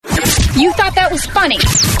You thought that was funny.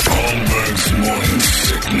 Holmberg's morning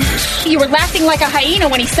sickness. You were laughing like a hyena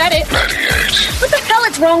when he said it. 98. What the hell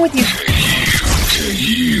is wrong with you?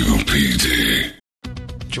 THU.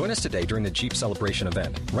 Join us today during the Jeep Celebration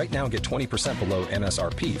event. Right now, get 20% below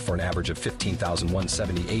MSRP for an average of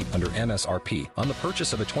 $15,178 under MSRP on the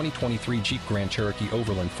purchase of a 2023 Jeep Grand Cherokee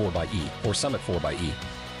Overland 4xE or Summit 4xE.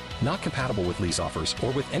 Not compatible with lease offers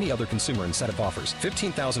or with any other consumer incentive offers.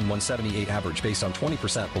 $15,178 average based on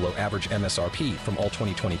 20% below average MSRP from all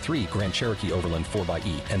 2023 Grand Cherokee Overland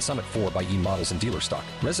 4xE and Summit 4xE models in dealer stock.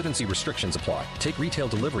 Residency restrictions apply. Take retail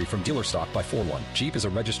delivery from dealer stock by 4/1. Jeep is a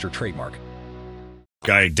registered trademark.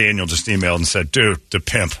 Guy Daniel just emailed and said, dude, the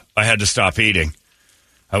pimp, I had to stop eating.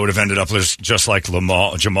 I would have ended up just like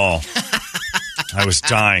Jamal. I was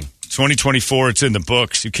dying. 2024, it's in the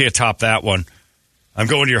books. You can't top that one. I'm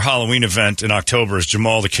going to your Halloween event in October as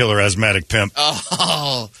Jamal the Killer Asthmatic Pimp.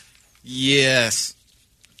 Oh, yes.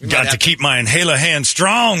 Got to keep my inhaler hand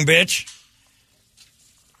strong, bitch.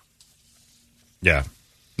 Yeah. And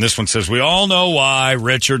this one says, we all know why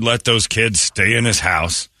Richard let those kids stay in his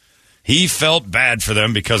house. He felt bad for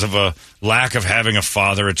them because of a lack of having a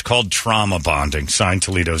father. It's called trauma bonding. Signed,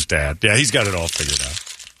 Toledo's dad. Yeah, he's got it all figured out.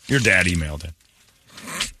 Your dad emailed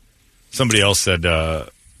it. Somebody else said,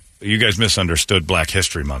 you guys misunderstood Black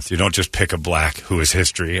History Month. You don't just pick a black who is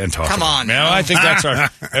history and talk Come about on. it. No, I think that's our...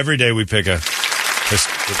 Every day we pick a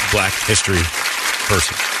black history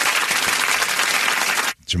person.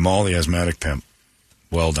 Jamal the Asthmatic Pimp.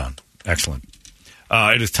 Well done. Excellent.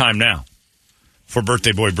 It is time now for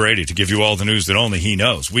Birthday Boy Brady to give you all the news that only he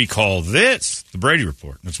knows. We call this the Brady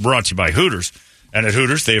Report. It's brought to you by Hooters. And at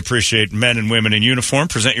Hooters, they appreciate men and women in uniform.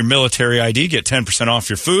 Present your military ID. Get 10% off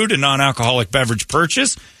your food and non-alcoholic beverage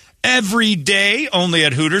purchase every day only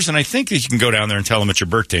at Hooters. And I think that you can go down there and tell them it's your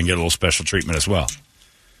birthday and get a little special treatment as well.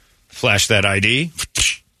 Flash that ID.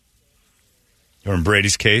 Or in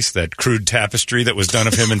Brady's case, that crude tapestry that was done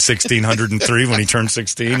of him in 1603 when he turned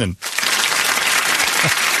 16. And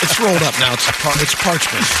it's rolled up now. It's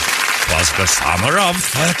parchment. Was the summer of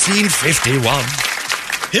 1351.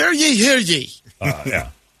 Hear ye, hear ye. Yeah.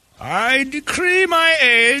 I decree my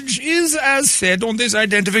age is as said on this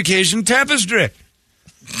identification tapestry.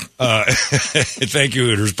 Thank you,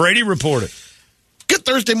 Hooters. Brady, report it. Good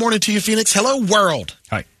Thursday morning to you, Phoenix. Hello, world.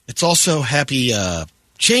 Hi. It's also happy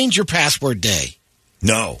Change Your Password Day.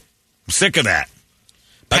 No. I'm sick of that.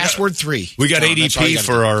 Password 3. We got John, ADP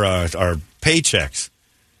for our paychecks.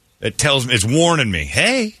 It tells me, it's warning me,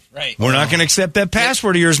 hey, we're not going to accept that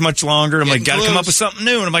password of yours much longer. I'm like, got to come up with something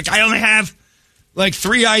new. And I'm like, I only have like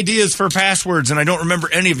 3 ideas for passwords, and I don't remember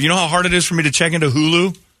any of them. You know how hard it is for me to check into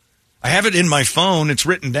Hulu? I have it in my phone. It's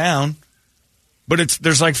written down. But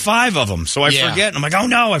there's like 5 of them, so I forget. And I'm like, oh,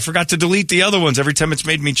 no, I forgot to delete the other ones every time it's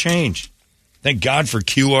made me change. Thank God for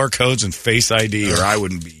QR codes and Face ID, or I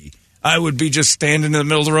would be just standing in the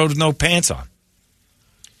middle of the road with no pants on.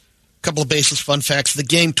 Couple of baseless fun facts. The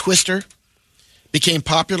game Twister became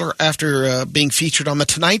popular after being featured on The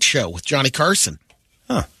Tonight Show with Johnny Carson.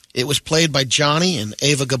 Huh. It was played by Johnny and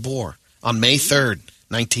Ava Gabor on May 3rd,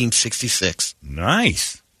 1966.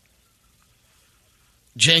 Nice.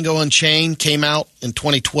 Django Unchained came out in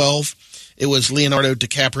 2012. It was Leonardo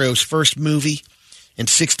DiCaprio's first movie in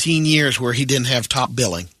 16 years where he didn't have top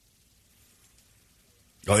billing.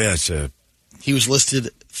 Oh, yeah, he was listed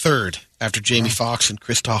 3rd after Jamie Foxx and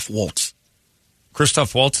Christoph Waltz.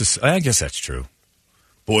 Christoph Waltz I guess that's true.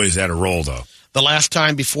 Boy, is that a roll, though. The last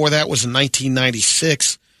time before that was in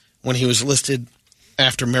 1996 when he was listed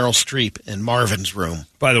after Meryl Streep in Marvin's Room.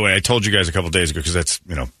 By the way, I told you guys a couple days ago, because that's,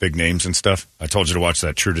 big names and stuff. I told you to watch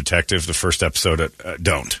that True Detective, the first episode.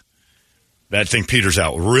 Don't. That thing peters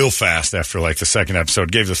out real fast after, like, the second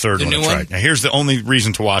episode. Gave the third one a try. Now, here's the only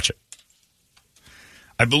reason to watch it.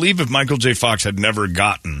 I believe if Michael J. Fox had never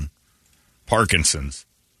gotten Parkinson's,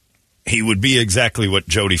 he would be exactly what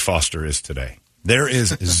Jodie Foster is today. There is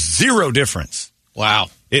zero difference. Wow.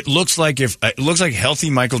 It looks like healthy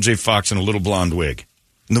Michael J. Fox in a little blonde wig.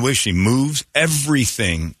 And the way she moves,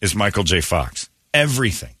 everything is Michael J. Fox.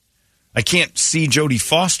 Everything. I can't see Jodie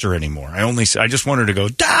Foster anymore. I just want her to go,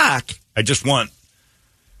 Doc. I just want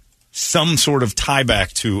some sort of tie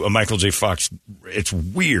back to a Michael J. Fox. It's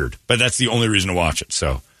weird, but that's the only reason to watch it.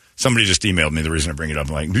 So somebody just emailed me the reason to bring it up.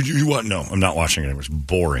 I'm like, did you what? No, I'm not watching it anymore. It's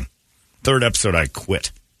boring. 3rd episode, I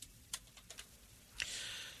quit.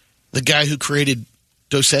 The guy who created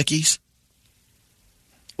Dos Equis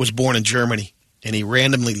was born in Germany, and he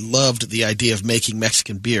randomly loved the idea of making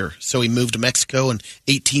Mexican beer. So he moved to Mexico in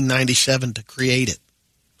 1897 to create it.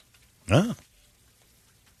 Oh.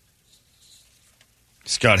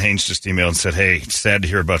 Scott Haynes just emailed and said, hey, sad to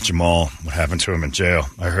hear about Jamal. What happened to him in jail?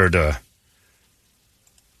 I heard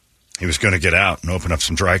he was going to get out and open up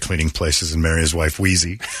some dry cleaning places and marry his wife,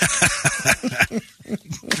 Wheezy. Jamal,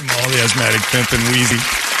 the asthmatic pimp, and Wheezy.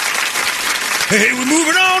 Hey, we're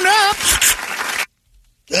moving on up.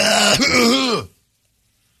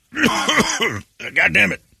 God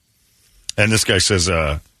damn it. And this guy says,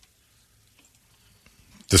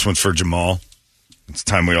 this one's for Jamal. It's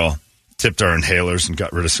time we all tipped our inhalers and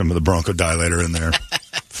got rid of some of the bronchodilator in there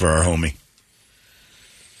for our homie.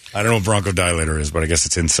 I don't know what bronchodilator is, but I guess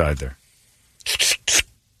it's inside there.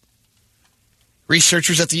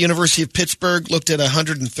 Researchers at the University of Pittsburgh looked at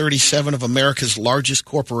 137 of America's largest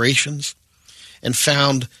corporations and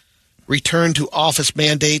found return to office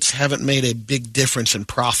mandates haven't made a big difference in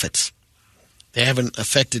profits. They haven't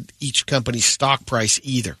affected each company's stock price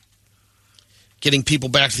either. Getting people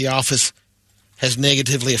back to the office has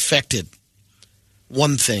negatively affected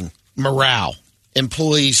one thing: morale.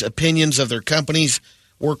 Employees' opinions of their company's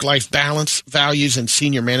work-life balance, values, and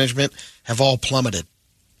senior management have all plummeted.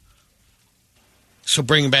 So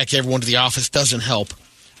bringing back everyone to the office doesn't help.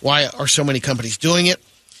 Why are so many companies doing it?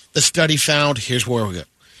 The study found, here's where we go,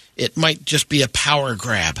 it might just be a power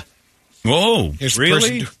grab. Whoa, Here's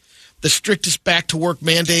really? The strictest back-to-work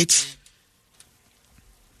mandates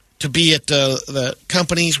to be at the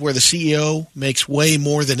companies where the CEO makes way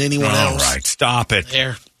more than anyone else. All right, stop it.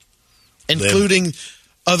 There. Including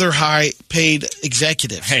other high-paid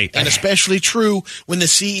executives. Hey, and especially true when the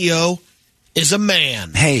CEO is a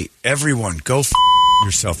man. Hey, everyone, go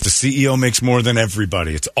yourself. The CEO makes more than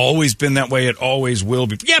everybody. It's always been that way. It always will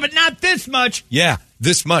be. Yeah, but not this much. Yeah,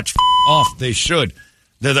 this much. Off. They should.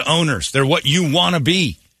 They're the owners. They're what you want to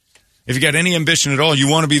be. If you got any ambition at all, you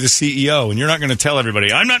want to be the CEO, and you're not going to tell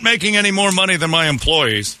everybody, I'm not making any more money than my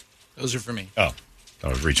employees. Those are for me. Oh, I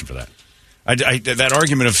was reaching for that. That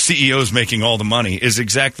argument of CEOs making all the money is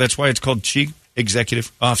exact. That's why it's called chief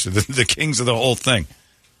executive officer, the kings of the whole thing.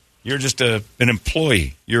 You're just an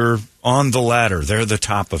employee. You're on the ladder. They're the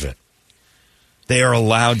top of it. They are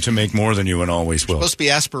allowed to make more than you and always will. It's supposed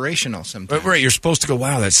to be aspirational sometimes. Right. You're supposed to go,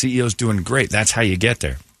 wow, that CEO's doing great. That's how you get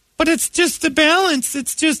there. But it's just the balance.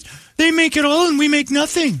 It's just they make it all and we make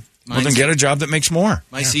nothing. Well, then get a job that makes more.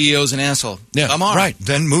 My CEO's an asshole. Yeah, come on. Right.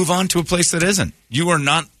 Then move on to a place that isn't. You're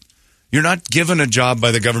not given a job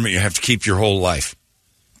by the government you have to keep your whole life.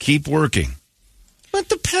 Keep working. But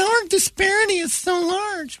the power disparity is so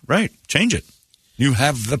large. Right. Change it. You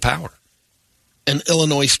have the power. An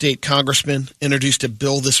Illinois state congressman introduced a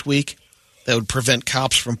bill this week that would prevent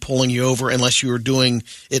cops from pulling you over unless you were doing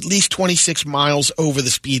at least 26 miles over the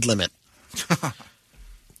speed limit.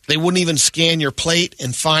 They wouldn't even scan your plate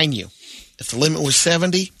and fine you. If the limit was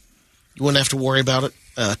 70, you wouldn't have to worry about it.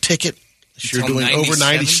 A ticket if you're doing 97? Over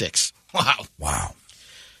 96. Wow.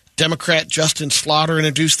 Democrat Justin Slaughter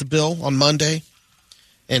introduced the bill on Monday.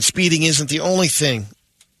 And speeding isn't the only thing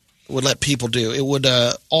it would let people do. It would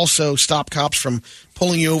also stop cops from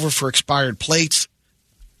pulling you over for expired plates,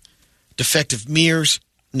 defective mirrors,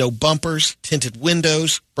 no bumpers, tinted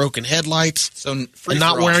windows, broken headlights, and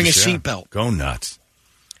not wearing a seatbelt. Go nuts.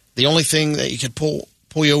 The only thing that you could pull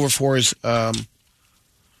you over for is and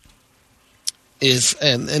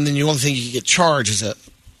then the only thing you can get charged is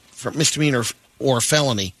for misdemeanor or a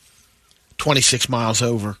felony, 26 miles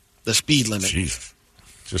over the speed limit. Jesus.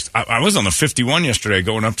 I was on the 51 yesterday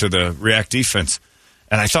going up to the React defense,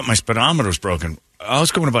 and I thought my speedometer was broken. I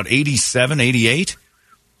was going about 87, 88,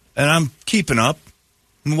 and I'm keeping up.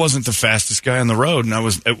 I wasn't the fastest guy on the road, and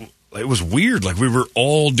it was weird. Like we were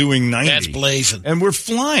all doing 90. That's blazing. And we're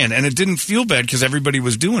flying, and it didn't feel bad because everybody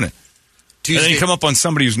was doing it. Tuesday. And then you come up on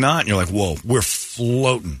somebody who's not, and you're like, whoa, we're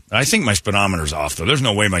floating. I think my speedometer's off, though. There's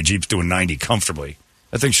no way my Jeep's doing 90 comfortably.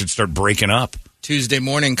 That thing should start breaking up. Tuesday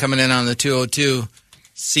morning coming in on the 202,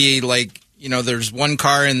 see, there's one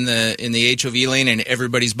car in the HOV lane, and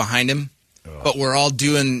everybody's behind him. But we're all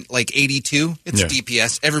doing 82. It's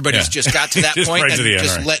DPS. Everybody's just got to that point right and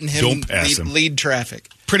just letting him lead traffic.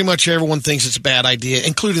 Pretty much everyone thinks it's a bad idea,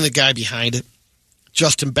 including the guy behind it.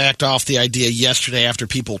 Justin backed off the idea yesterday after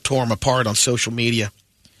people tore him apart on social media.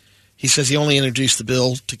 He says he only introduced the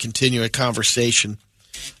bill to continue a conversation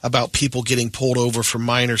about people getting pulled over for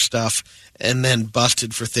minor stuff and then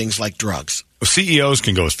busted for things like drugs. Well, CEOs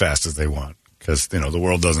can go as fast as they want because, the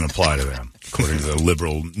world doesn't apply to them, according to the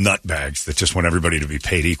liberal nutbags that just want everybody to be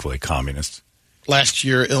paid equally, communists. Last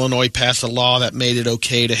year, Illinois passed a law that made it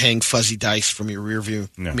okay to hang fuzzy dice from your rearview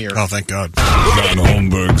mirror. Oh, thank God. John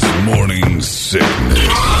Holmberg's Morning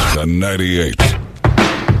Sickness on 98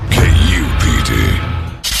 KUPD.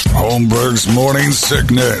 Holmberg's Morning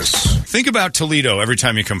Sickness. Think about Toledo every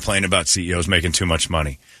time you complain about CEOs making too much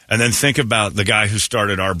money. And then think about the guy who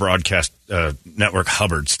started our broadcast network,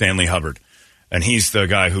 Hubbard, Stanley Hubbard. And he's the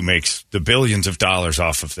guy who makes the billions of dollars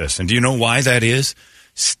off of this. And do you know why that is?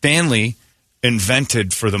 Stanley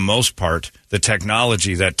invented, for the most part, the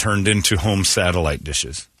technology that turned into home satellite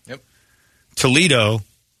dishes. Yep. Toledo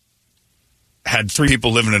had 3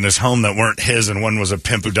 people living in his home that weren't his, and one was a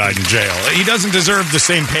pimp who died in jail. He doesn't deserve the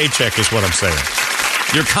same paycheck, is what I'm saying.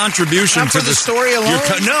 Your contribution Not to for the story alone.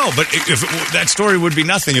 No, but that story would be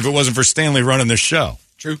nothing if it wasn't for Stanley running this show.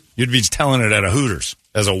 True. You'd be telling it at a Hooters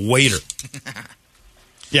as a waiter.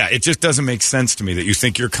 Yeah, it just doesn't make sense to me that you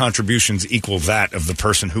think your contributions equal that of the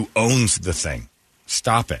person who owns the thing.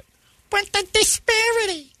 Stop it. But the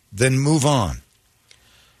disparity. Then move on.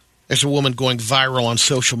 There's a woman going viral on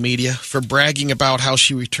social media for bragging about how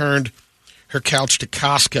she returned her couch to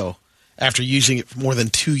Costco after using it for more than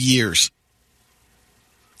 2 years.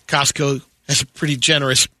 Costco has a pretty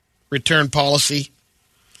generous return policy.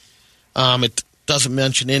 It doesn't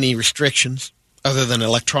mention any restrictions other than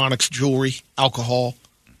electronics, jewelry, alcohol,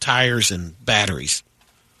 tires, and batteries.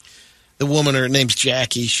 The woman, her name's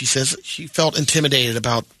Jackie, she says she felt intimidated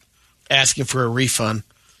about asking for a refund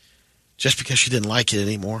just because she didn't like it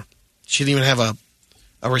anymore. She didn't even have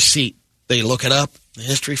a receipt. They look it up, the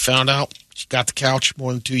history, found out she got the couch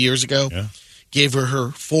more than 2 years ago. Yeah. Gave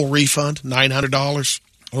her full refund, $900.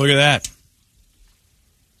 Look at that.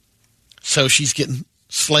 So she's getting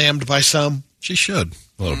slammed by some. She should.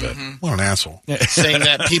 A little bit. What an asshole. Saying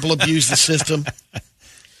that people abuse the system.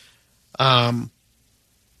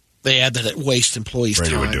 They add that it wastes employees'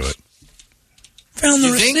 Brady time. would do it. Found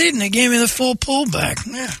the receipt and they gave me the full pullback.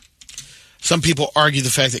 Yeah. Some people argue the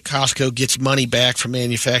fact that Costco gets money back from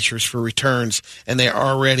manufacturers for returns, and they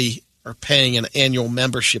already are paying an annual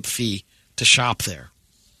membership fee to shop there.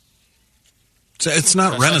 So it's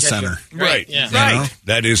not Rent-A-Center. Right. Yeah. Right. You know?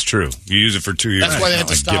 That is true. You use it for 2 years. That's why they It's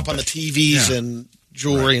have to not like stop on the give TVs Yeah. and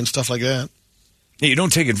jewelry and stuff like that. Yeah, you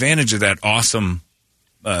don't take advantage of that awesome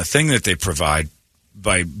thing that they provide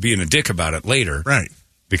by being a dick about it later. Right.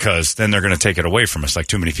 Because then they're going to take it away from us, like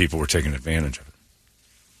too many people were taking advantage of it.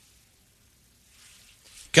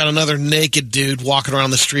 Got another naked dude walking around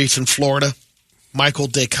the streets in Florida, Michael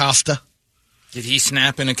DeCosta. Did he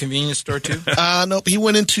snap in a convenience store too? Nope, he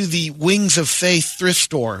went into the Wings of Faith thrift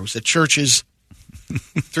store. It was a church's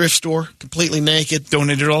thrift store, completely naked.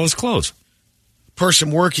 Donated all his clothes.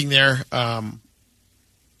 Person working there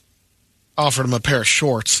offered him a pair of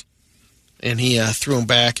shorts, and he threw them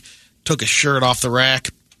back, took a shirt off the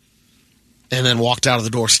rack, and then walked out of the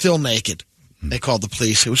door still naked. They called the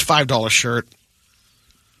police. It was a $5 shirt.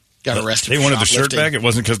 Got arrested. They for wanted the shirt shoplifting. back. It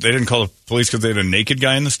wasn't because they didn't call the police because they had a naked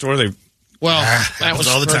guy in the store. They That was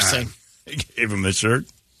all the the first time. thing. gave him the shirt.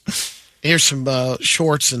 Here's some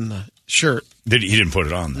shorts and the shirt. He didn't put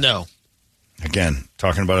it on. Then. No. Again,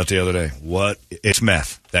 talking about it the other day. It's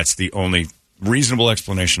meth. That's the only reasonable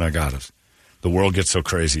explanation I got of the world gets so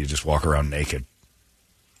crazy you just walk around naked.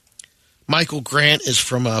 Michael Grant is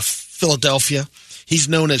from Philadelphia. He's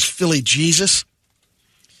known as Philly Jesus.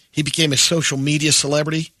 He became a social media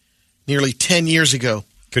celebrity nearly 10 years ago.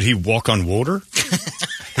 Could he walk on water?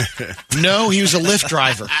 No, he was a Lyft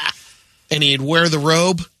driver. And he'd wear the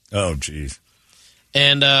robe, Oh, geez.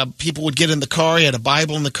 and people would get in the car. He had a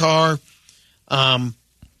Bible in the car. And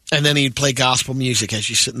then he'd play gospel music as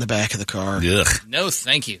you sit in the back of the car. Ugh. No,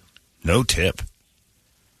 thank you. No tip.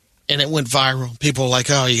 And it went viral. People were like,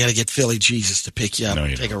 oh, you got to get Philly Jesus to pick you up No,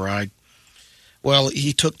 you and take don't. a ride. Well,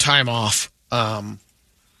 he took time off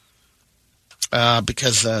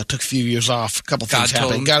because took a few years off. A couple things God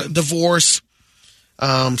told happened. him Got a divorce,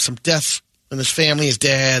 some deaths in his family, his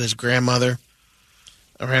dad, his grandmother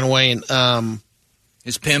ran away, and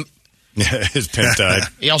His pimp. His pimp died.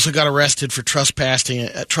 he also got arrested for trespassing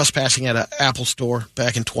at an Apple store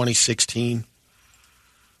back in 2016.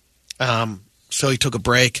 So he took a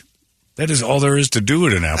break. That is all there is to do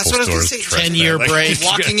at an Apple what I was store. gonna is say. trespass. 10-year break.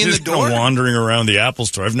 Walking in the Just door? wandering around the Apple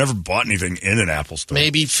store. I've never bought anything in an Apple store.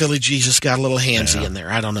 Maybe Philly Jesus got a little handsy in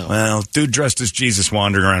there. I don't know. Well, dude dressed as Jesus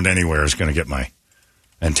wandering around anywhere is going to get my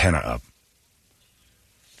antenna up.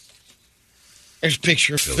 There's a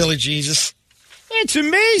picture of Philly Jesus. It's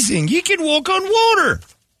amazing. He can walk on water.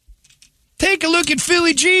 Take a look at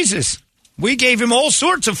Philly Jesus. We gave him all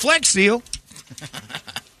sorts of Flex Seal.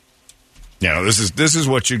 This is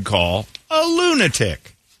what you'd call a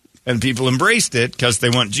lunatic. And people embraced it because they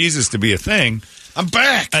want Jesus to be a thing. I'm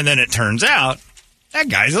back. And then it turns out that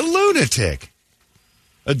guy's a lunatic.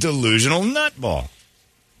 A delusional nutball.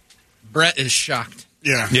 Brett is shocked.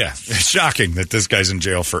 Yeah. Yeah, it's shocking that this guy's in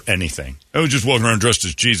jail for anything. I was just walking around dressed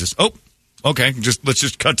as Jesus. Oh, Okay, let's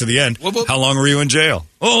just cut to the end. Whoop, whoop. How long were you in jail?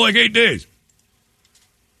 Oh, like 8 days.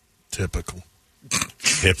 Typical.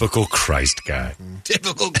 Typical Christ guy.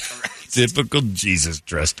 Typical Christ. Typical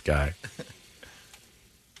Jesus-dressed guy.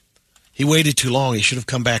 He waited too long. He should have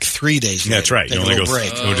come back 3 days later. That's right. You Take only a little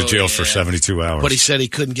break. go to jail for 72 hours. But he said he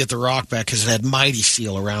couldn't get the rock back because it had Mighty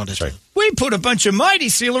Seal around it. Right. We put a bunch of Mighty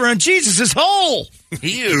Seal around Jesus' hole.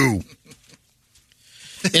 Ew.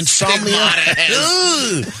 Insomnia.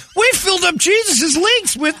 We filled up Jesus'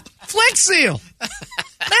 leaks with Flex Seal.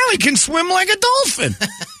 Now he can swim like a dolphin.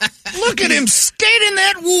 Look at him skate in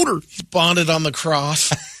that water. He's bonded on the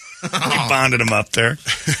cross. We bonded him up there.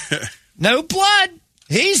 No blood.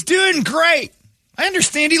 He's doing great. I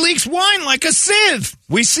understand he leaks wine like a sieve.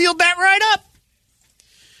 We sealed that right up.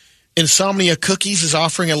 Insomnia Cookies is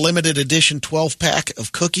offering a limited edition 12-pack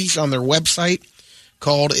of cookies on their website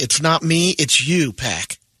called It's Not Me, It's You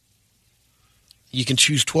pack. You can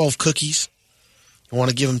choose 12 cookies. You want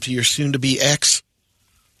to give them to your soon-to-be ex.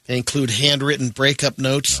 They include handwritten breakup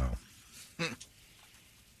notes. Oh.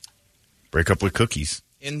 Break up with cookies.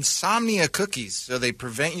 Insomnia cookies, so they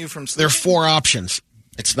prevent you from sleeping. There are 4 options.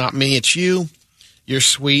 It's not me, it's you. You're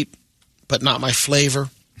sweet, but not my flavor.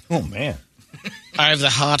 Oh, man. I have the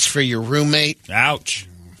hots for your roommate. Ouch.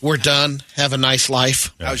 We're done. Have a nice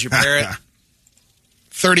life. How's your parrot?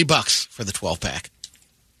 $30 for the 12-pack.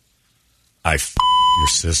 I your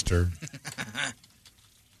sister.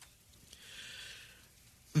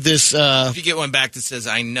 This If you get one back that says,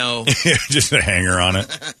 I know. Just a hanger on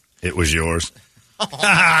it. It was yours.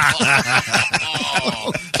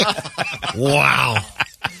 wow.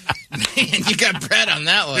 Man, you got Brett on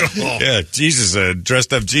that one. Yeah, Jesus,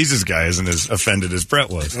 dressed up Jesus guy isn't as offended as Brett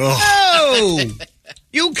was. Oh,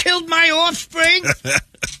 you killed my offspring.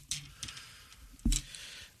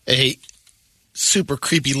 A super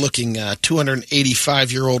creepy looking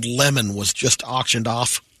 285-year-old lemon was just auctioned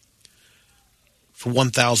off for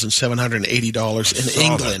 $1,780 in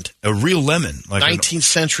England. That. A real lemon. Like 19th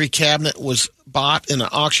century cabinet was bought in an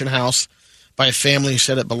auction house by a family who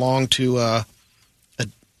said it belonged to a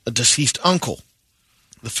deceased uncle.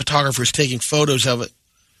 The photographers taking photos of it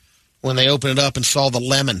when they opened it up and saw the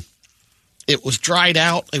lemon. It was dried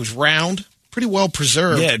out. It was round, pretty well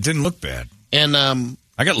preserved. Yeah, it didn't look bad. And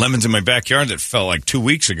I got lemons in my backyard that fell like 2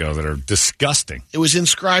 weeks ago that are disgusting. it was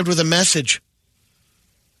inscribed with a message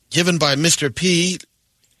given by Mr. P.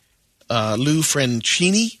 Lou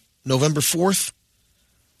Francini, November 4th,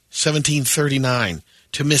 1739,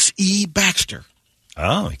 to Miss E. Baxter.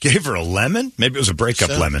 Oh, he gave her a lemon? Maybe it was a breakup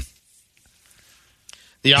lemon.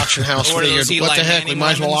 The auction house Or figured, was he what like the heck, we handing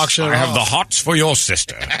might as well lemons? auction it I have off. the hots for your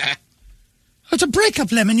sister. It's a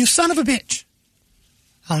breakup lemon, you son of a bitch.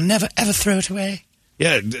 I'll never, ever throw it away.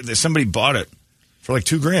 Yeah, somebody bought it for like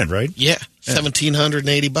 $2,000, right? Yeah,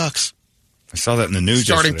 $1,780. I saw that in the news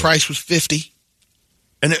Starting yesterday. price was $50.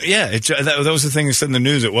 And that was the thing they said in the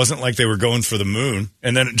news. It wasn't like they were going for the moon,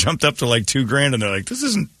 and then it jumped up to like $2,000, and they're like, "This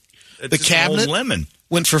isn't The cabinet an old lemon."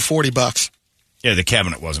 went for $40. Yeah, the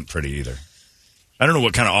cabinet wasn't pretty either. I don't know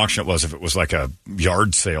what kind of auction it was. If it was like a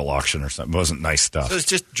yard sale auction or something, it wasn't nice stuff. So it's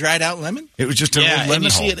just dried out lemon? It was just an old Yeah, lemon and you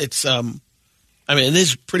see haul. it. It's I mean, it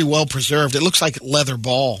is pretty well preserved. It looks like leather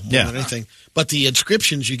ball more Yeah. than anything. But the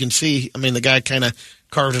inscriptions you can see. I mean, the guy kind of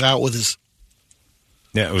carved it out with his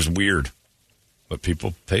Yeah, it was weird, but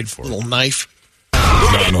people paid for it. little knife.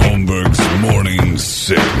 John Holmberg's Morning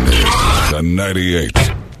Sickness. The 98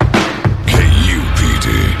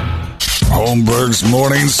 KUPD. Holmberg's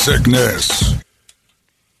Morning Sickness.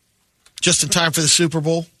 Just in time for the Super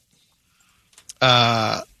Bowl.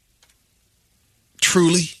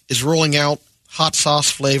 Truly is rolling out hot sauce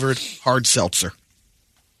flavored hard seltzer,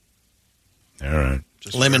 All right.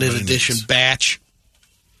 limited edition batch.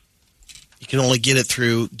 You can only get it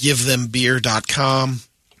through givethembeer.com.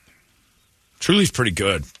 Truly's pretty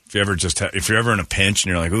good. If you're ever in a pinch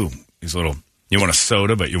and you're like, ooh, these little, you want a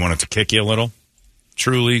soda, but you want it to kick you a little.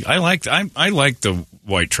 Truly, I like the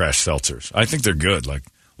white trash seltzers. I think they're good. Like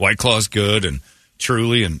White Claw's good, and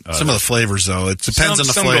Truly, and Some of the flavors, though, it depends on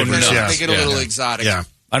the some go flavors. nuts. Yeah, They get a little exotic. yeah.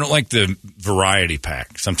 I don't like the variety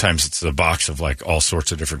pack. Sometimes it's a box of like all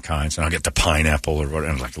sorts of different kinds, and I'll get the pineapple or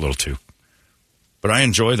whatever, like a little too. But I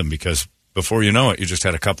enjoy them because before you know it, you just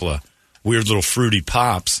had a couple of weird little fruity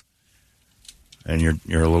pops, and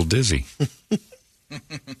you're a little dizzy.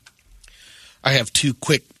 I have 2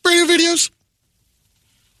 quick radio videos.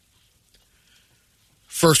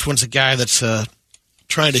 First one's a guy that's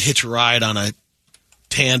trying to hitch a ride on a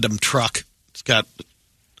tandem truck. It's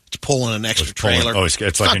pulling an extra trailer.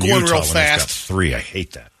 It's like not in going Utah real when fast. it's got 3. I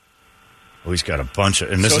hate that. he's got a bunch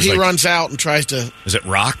of... And this so is he like, runs out and tries to... Is it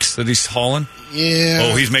rocks that he's hauling?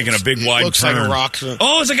 Yeah. Oh, he's making a big wide looks turn. like a rock.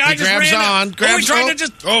 Oh, it's a guy he just grabs ran on. Grabs he tried to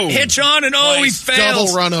just hitch on, and he fails.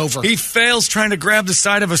 Double run over. He fails trying to grab the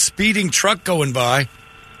side of a speeding truck going by.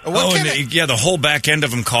 The whole back end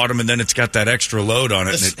of him caught him, and then it's got that extra load on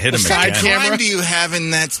it, and it hit him What again. crime do you have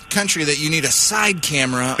in that country that you need a side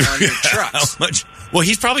camera on your trucks? How much? Well,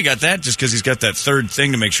 he's probably got that just because he's got that third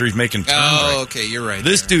thing to make sure he's making turn right. Okay, you're right.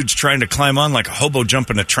 This dude's trying to climb on like a hobo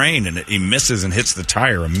jumping a train, and he misses and hits the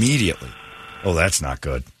tire immediately. Oh, that's not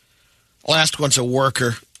good. Last one's a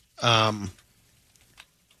worker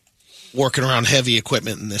working around heavy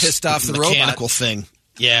equipment in this pissed off the mechanical robot thing.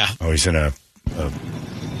 Yeah. Oh, he's in a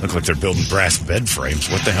look like they're building brass bed frames.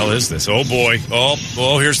 What the hell is this? Oh, boy.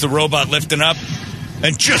 Oh, here's the robot lifting up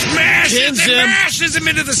and just mashes him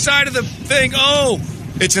into the side of the thing. Oh,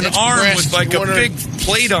 it's an arm with like a big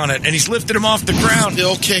plate on it, and he's lifted him off the ground.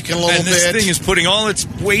 Still kicking a little bit. And this thing is putting all its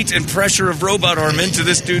weight and pressure of robot arm into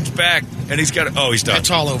this dude's back, and he's got he's done.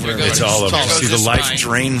 It's all over. It's all over. See the life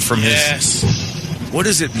drain from his... What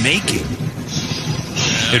is it making?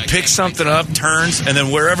 It picks something up, turns, and then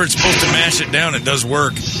wherever it's supposed to mash it down, it does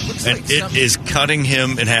work. And it is cutting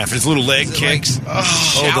him in half. His little leg kicks.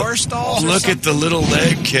 Shower stalls? Look at the little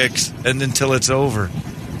leg kicks, and until it's over.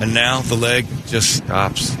 And now the leg just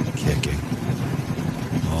stops kicking.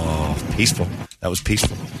 Oh, peaceful. That was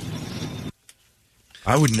peaceful.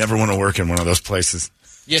 I would never want to work in one of those places.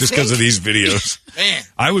 Just because of these videos. Man.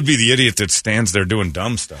 I would be the idiot that stands there doing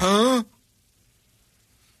dumb stuff. Huh?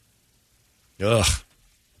 Ugh.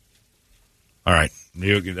 All right.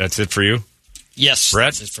 That's it for you? Yes.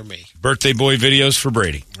 Brett? That's it for me. Birthday boy videos for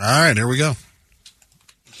Brady. All right, here we go.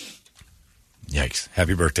 Yikes.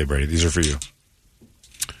 Happy birthday, Brady. These are for you.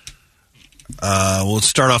 We'll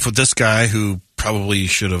start off with this guy who probably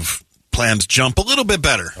should have planned to jump a little bit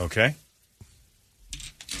better. Okay.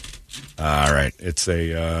 All right. It's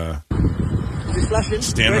a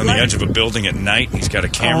standing on the edge of a building at night. He's got a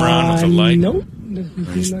camera on with a light. Nope.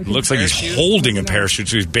 Looks like he's holding a parachute,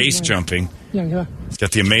 so he's base jumping. He's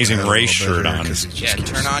got the Amazing Race shirt on.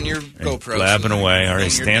 Turn on your GoPro. Blabbing away. All right,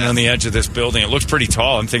 he's standing on the edge of this building. It looks pretty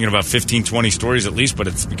tall. I'm thinking about 15, 20 stories at least, but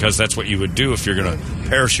it's because that's what you would do if you're going to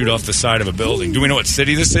parachute off the side of a building. Do we know what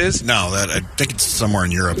city this is? No, I think it's somewhere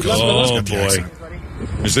in Europe. Oh, boy.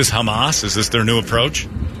 Is this Hamas? Is this their new approach?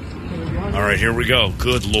 All right, here we go.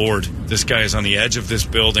 Good Lord. This guy is on the edge of this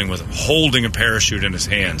building with holding a parachute in his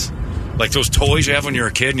hands. Like those toys you have when you're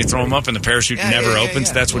a kid and you throw them up and the parachute never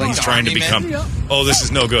opens. That's what he's trying to become. Oh, this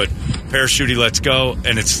is no good. Parachute, he lets go,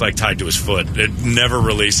 and it's like tied to his foot. It never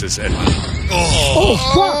releases. And yeah,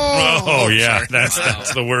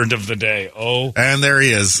 that's the word of the day. Oh, and there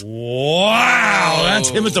he is. Wow, that's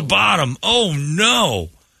him at the bottom. Oh no.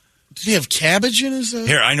 Does he have cabbage in his...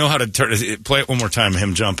 Here, I know how to turn it. Play it one more time,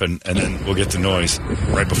 him jumping, and then we'll get the noise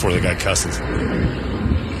right before the guy cusses.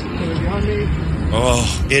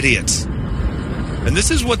 Oh, idiots. And this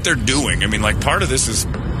is what they're doing. I mean, like, part of this is,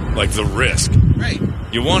 like, the risk. Right.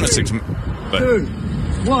 You want to... But 2,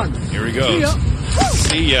 1. Here he goes.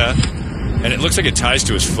 See ya. And it looks like it ties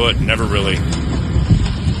to his foot. Never really...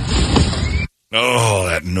 Oh,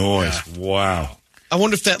 that noise. Yeah. Wow. I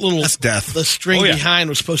wonder if that little... That's death. The string behind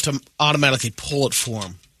was supposed to automatically pull it for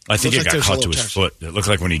him. I think it got caught to his foot. It looked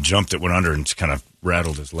like when he jumped, it went under and kind of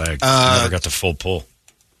rattled his leg. Never got the full pull.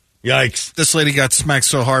 Yikes. This lady got smacked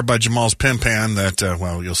so hard by Jamal's pimpan that,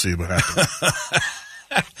 you'll see what happened.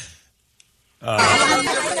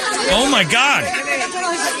 Oh, my God.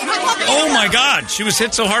 Oh, my God. She was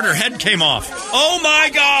hit so hard her head came off. Oh, my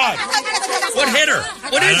God. What hit her?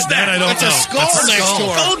 What is that? I don't know. It's a skull next to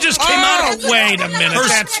her. Skull just came out of... Wait a minute. Her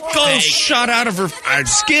That's skull fake. shot out of her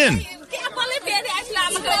skin.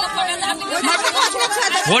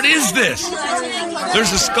 What is this?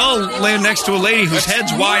 There's a skull laying next to a lady whose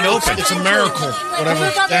head's wide open. It's a miracle.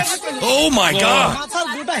 Whatever. Oh, my God.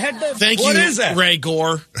 Thank you, What is that? Ray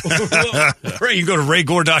Gore. Ray, you can go to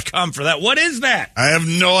raygore.com for that. What is that? I have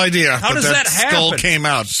no idea. How does that skull happen? came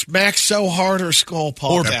out. Smacked so hard her skull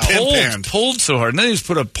popped out. Pulled so hard. And then he just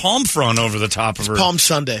put a palm frond over the top of her. Palm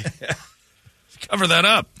Sunday. Cover that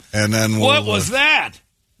up. And then what was that?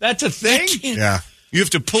 That's a thing? Yeah. You have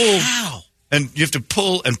to pull. And you have to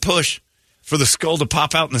pull and push for the skull to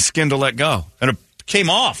pop out and the skin to let go. And it came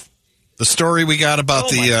off. The story we got about Oh,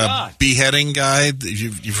 the beheading guy,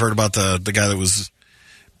 you've heard about the guy that was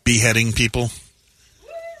beheading people?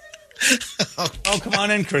 Oh, come on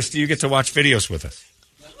in, Christy. You get to watch videos with us.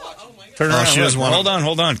 Turn around. She doesn't want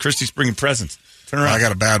Hold on. Christy's bringing presents. Turn around. I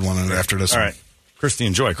got a bad one after this All one. right. Christy,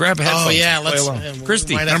 enjoy. Grab a headphone. Oh, yeah. Play along. Let's...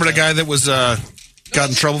 Christy, remember the guy that was got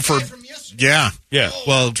in trouble for Yes. Yeah. Yeah.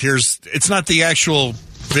 Well, it's not the actual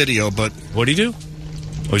video, but What do you do?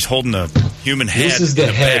 Oh, he's holding a human head. This is the in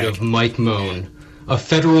a head bag. of Mike Moan, a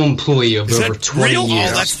federal employee of Is over that 20 real?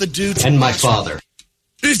 years. Oh, that's the dude. And my father.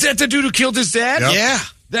 Is that the dude who killed his dad? Yep. Yeah.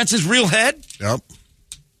 That's his real head? yep.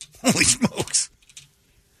 Holy smokes.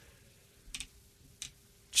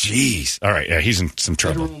 Jeez. All right. Yeah, he's in some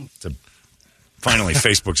trouble. Finally,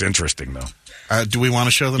 Facebook's interesting, though. Do we want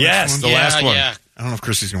to show the Yes, next the one? last one. Yeah. I don't know if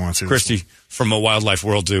Christy's going to want to see Christy this from a Wildlife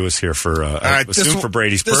World Zoo is here for, one. All right, for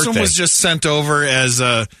Brady's birthday. This one was just sent over as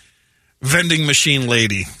a vending machine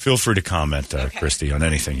lady. Feel free to comment, Christy, on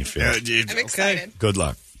anything you feel. I'm excited. Good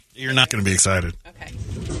luck. You're not going to be excited. Okay.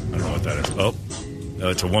 I don't know what that is. Oh, no,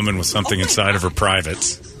 it's a woman with something inside of her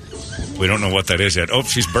privates. We don't know what that is yet. Oh,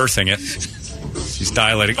 she's birthing it. She's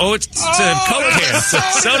dilating. Oh, it's a Coke can. It's a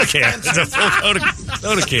soda can. It's a full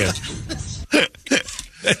soda can.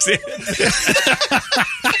 That's it.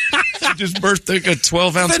 She just birthed a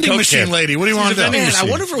 12-ounce Vending Coke machine can. lady. What do you want? Vending Man, machine.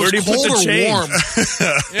 I wonder if it Where do was you put cold the or change? warm.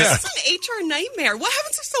 Yeah. It's an HR nightmare. What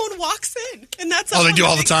happens if someone walks in and that's Oh, they do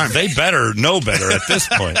all the time. They better know better at this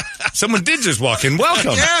point. Someone did just walk in.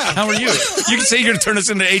 Welcome. Yeah. How are you? You can say you're going to turn us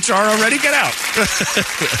into HR already? Get out.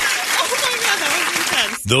 Oh my god, that was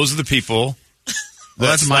intense. Those are the people that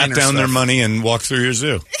that's slap minor down their stuff. money and walk through your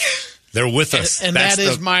zoo. They're with us. And That's that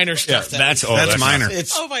is the- minor Yeah, stuff. that's That's minor.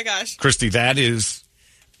 It's Oh my gosh. Christy, that is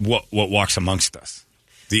what walks amongst us.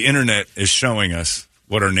 The internet is showing us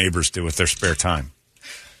what our neighbors do with their spare time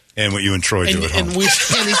and what you and Troy do at home. and he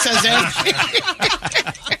says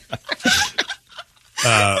that.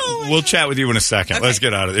 We'll chat with you in a second. Okay. Let's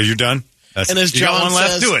get out of there. You done? And as you got John one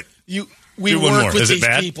left? says, Do it. We Do one work more. with Is it these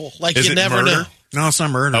bad? people. Like Is you it never murder? know. No, it's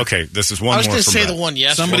not murder. Okay, this is one I was more going to from say Brett. the one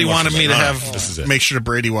yesterday. Somebody One more wanted from me to Brett. have This is it. make sure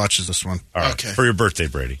Brady watches this one. All right, Okay. for your birthday,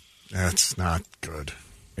 Brady. That's not good.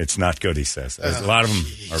 It's not good, he says. A lot of them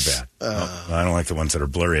are bad. I don't like the ones that are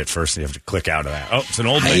blurry at first. You have to click out of that. Oh, it's an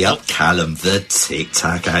old Hey man. up, Callum, the Tic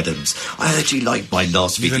Tac Adams. I heard you liked my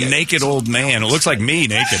last He's video. a naked old man. It looks like me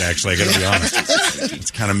naked, actually, I got to be honest.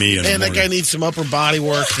 It's kind of me. In Man, the that guy morning. needs some upper body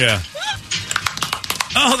work. Yeah.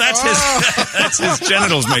 Oh, that's his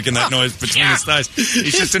genitals making that noise between his thighs.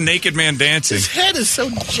 He's just a naked man dancing. His head is so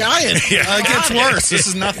giant. Yeah. It gets worse. This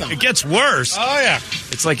is nothing. It gets worse. Oh, yeah.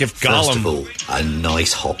 It's like if First of Gollum all, a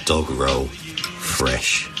nice hot dog roll.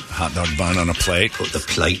 Fresh. hot dog bun on a plate. Put the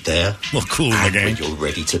plate there. Look cool in the And game. when you're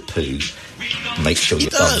ready to poo, make sure He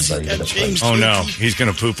your does. bum's He over got the James plate. Oh no, he's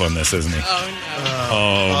gonna poop on this, isn't he? Oh no.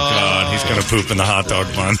 Oh God, he's gonna poop in the hot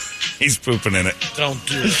dog bun. He's pooping in it. Don't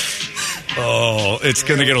do it. Oh, it's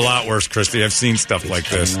gonna get a lot worse, Christy. I've seen stuff like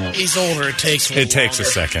this. He's older. It takes It takes a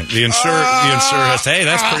second. The insurer has. Hey,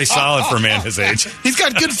 that's pretty solid for a man his age. He's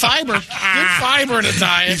got good fiber. Good fiber in his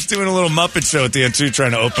diet. He's doing a little Muppet show at the end too,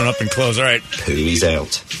 trying to open up and close. All right, Poo is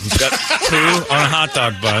out. he's got two on a hot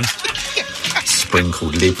dog bun.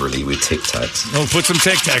 Sprinkled liberally with Tic Tacs. Oh, put some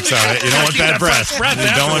Tic Tacs on it. You don't want bad breath.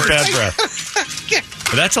 You don't want bad breath.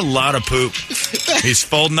 But that's a lot of poop. He's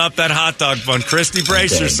folding up that hot dog bun. Christy,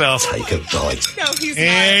 brace Then yourself. Take a bite. No, he's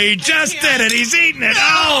He just did it. He's eating it.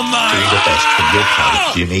 Oh, Do my. the best from your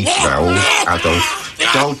pal, Jimmy, Raoul,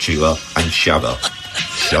 Adolf, Doll Chewer, and Shubba.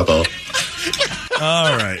 Shubba.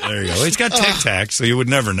 All right, there you go. He's got Tic Tacs, so you would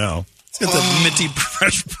never know. It's got the minty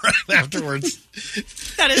fresh breath afterwards.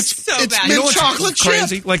 That is so it's bad. mint You know what's chocolate chip.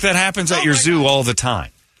 Crazy. Like that happens at your my zoo all the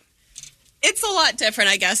time. It's a lot different,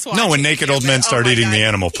 I guess. No, when watching naked him, old men but, start my eating God. the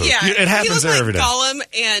animal poop. Yeah, It happens he looks there like every day. Gollum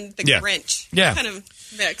and the Yeah. Grinch. Yeah. Kind of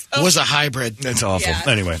mixed. It was a hybrid. That's awful. Yeah.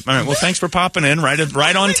 Anyway, all right. Well, thanks for popping in right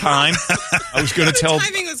on time. I was going to tell.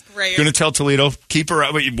 timing was great. Going to tell Toledo, keep her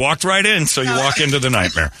up. But you walked right in, so you walk into the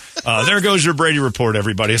nightmare. There goes your Brady report,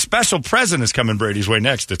 everybody. A special present is coming Brady's way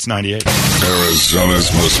next. It's 98.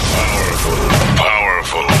 Arizona's most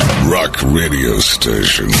powerful rock radio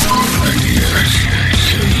station. 98.